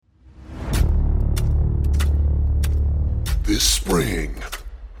This spring,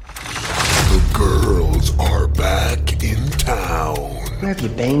 the girls are back in town. Where have you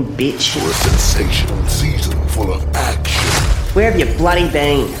been, bitch? For a sensational season full of action. Where have you bloody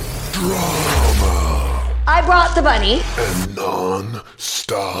been? Drama. I brought the bunny. And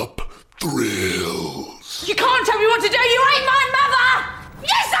non-stop thrills. You can't tell me what to do. You ain't my mother.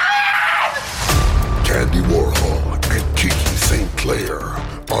 Yes, I am. Candy Warhol and Kiki St. Clair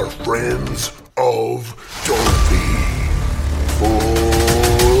are friends of Dorothy.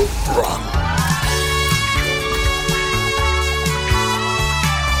 Full throttle.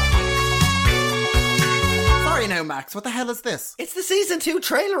 Sorry now, Max. What the hell is this? It's the season 2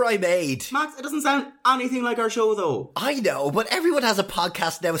 trailer I made. Max, it doesn't sound anything like our show, though. I know, but everyone has a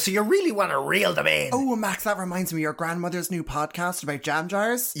podcast now, so you really want to reel them in. Oh, Max, that reminds me of your grandmother's new podcast about jam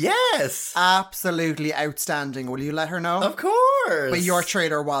jars. Yes. Absolutely outstanding. Will you let her know? Of course. But your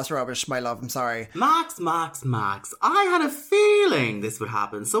trailer was rubbish, my love. I'm sorry. Max. I had a feeling this would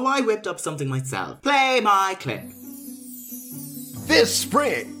happen, so I whipped up something myself. Play my clip. This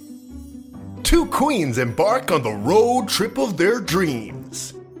spring, two queens embark on the road trip of their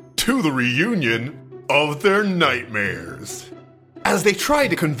dreams to the reunion of their nightmares as they try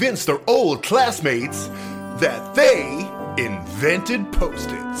to convince their old classmates that they invented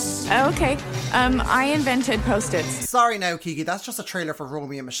Post-its. Okay, I invented Post-its. Sorry now, Kiki. That's just a trailer for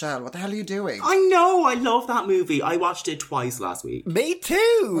Romeo and Michelle. What the hell are you doing? I know, I love that movie. I watched it twice last week. Me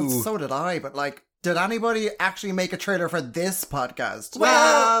too. Well, so did I, but did anybody actually make a trailer for this podcast?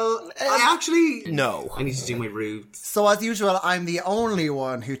 Well, I actually... No. I need to do my roots. So as usual, I'm the only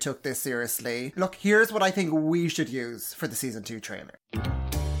one who took this seriously. Look, here's what I think we should use for the season 2 trailer.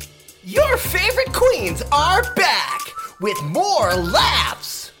 Your favorite queens are back with more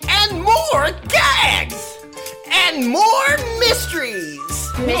laughs and more gags and more mysteries.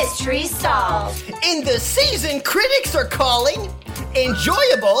 Mystery solved. In the season critics are calling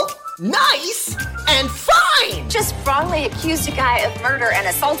enjoyable, nice, and fine. Just wrongly accused a guy of murder and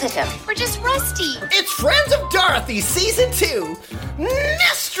assaulted him. We're just rusty. It's Friends of Dorothy Season 2,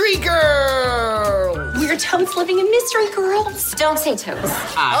 Mystery Girl. We're toads living in Mystery Girls. Don't say toads.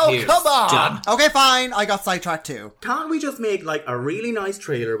 Oh, come on. Done. Okay, fine. I got sidetracked too. Can't we just make a really nice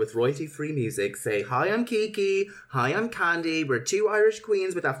trailer with royalty-free music? Say, hi, I'm Kiki. Hi, I'm Candy. We're two Irish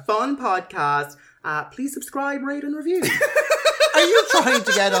queens with a fun podcast. Please subscribe, rate, and review. Are you trying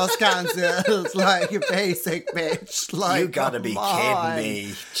to get us cancelled? Like, you basic bitch. Like, You gotta be come on. kidding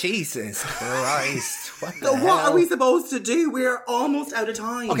me. Jesus Christ. What the So hell? what are we supposed to do? We're almost out of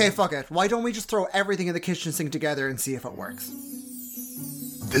time. Okay, fuck it. Why don't we just throw everything in the kitchen sink together and see if it works?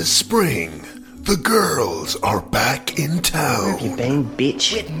 This spring, the girls are back in town. You been,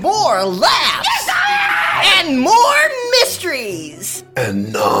 bitch? With more laughs. And more mysteries.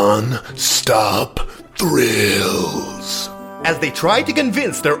 And non-stop thrills. As they try to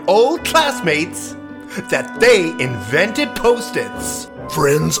convince their old classmates that they invented Post-its.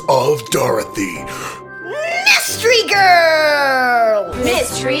 Friends of Dorothy. Mystery Girl.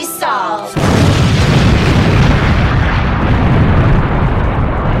 Mystery solved.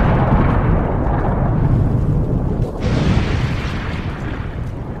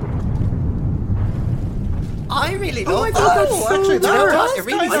 I really love I that. thought that's so actually, nice. It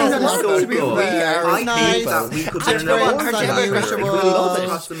really I says think a that's lot so about good. who we are. I nice. think that we could And turn around friends our and generation. unusual. We love it.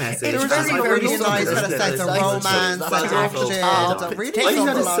 That's the message. There was It's really, very really subtle. nice kind of sense of romance, That's and awful. action. Really I think something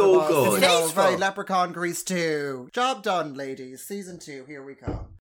that is so about us. good. You know, Tasteful. very Leprechaun Grease 2. Job done, ladies. Season 2, here we come.